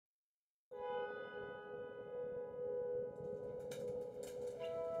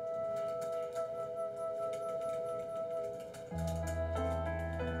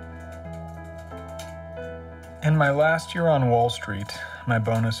In my last year on Wall Street, my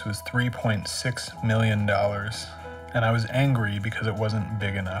bonus was $3.6 million, and I was angry because it wasn't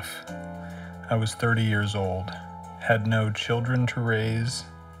big enough. I was 30 years old, had no children to raise,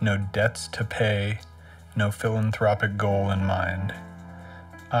 no debts to pay, no philanthropic goal in mind.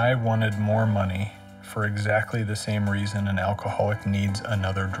 I wanted more money for exactly the same reason an alcoholic needs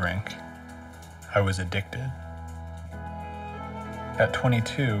another drink. I was addicted. At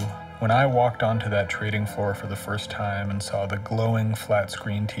 22, when I walked onto that trading floor for the first time and saw the glowing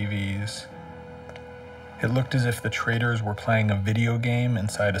flat-screen TVs, it looked as if the traders were playing a video game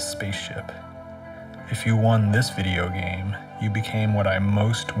inside a spaceship. If you won this video game, you became what I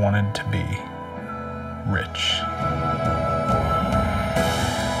most wanted to be: rich.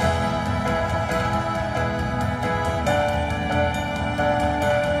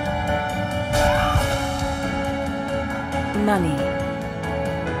 Money,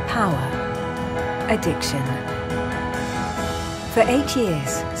 power, addiction. For 8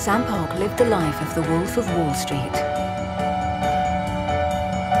 years, Sam Polk lived the life of the Wolf of Wall Street.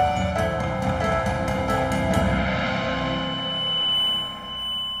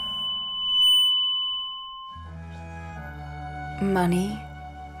 Money,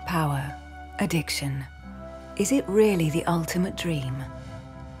 power, addiction. Is it really the ultimate dream?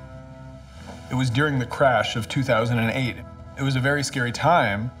 It was during the crash of 2008. It was a very scary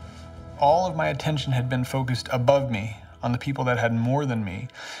time. All of my attention had been focused above me, on the people that had more than me.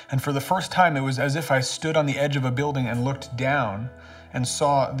 And for the first time, it was as if I stood on the edge of a building and looked down and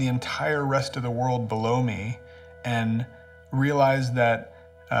saw the entire rest of the world below me and realized that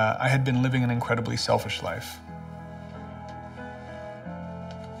I had been living an incredibly selfish life.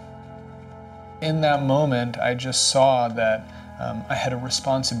 In that moment, I just saw that I had a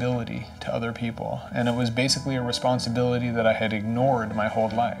responsibility to other people, and it was basically a responsibility that I had ignored my whole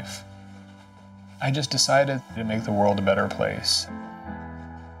life. I just decided to make the world a better place.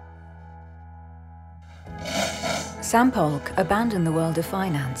 Sam Polk abandoned the world of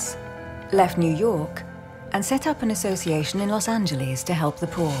finance, left New York, and set up an association in Los Angeles to help the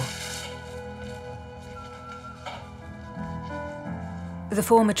poor. The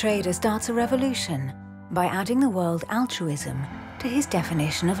former trader starts a revolution by adding the word altruism to his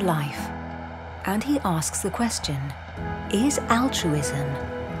definition of life. And he asks the question, is altruism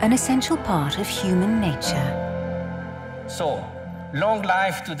an essential part of human nature? So, long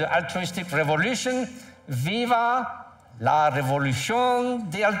life to the altruistic revolution. Viva la revolution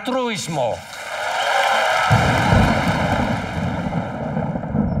de altruismo.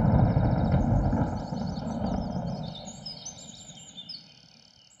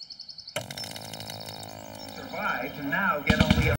 Survive to now get only a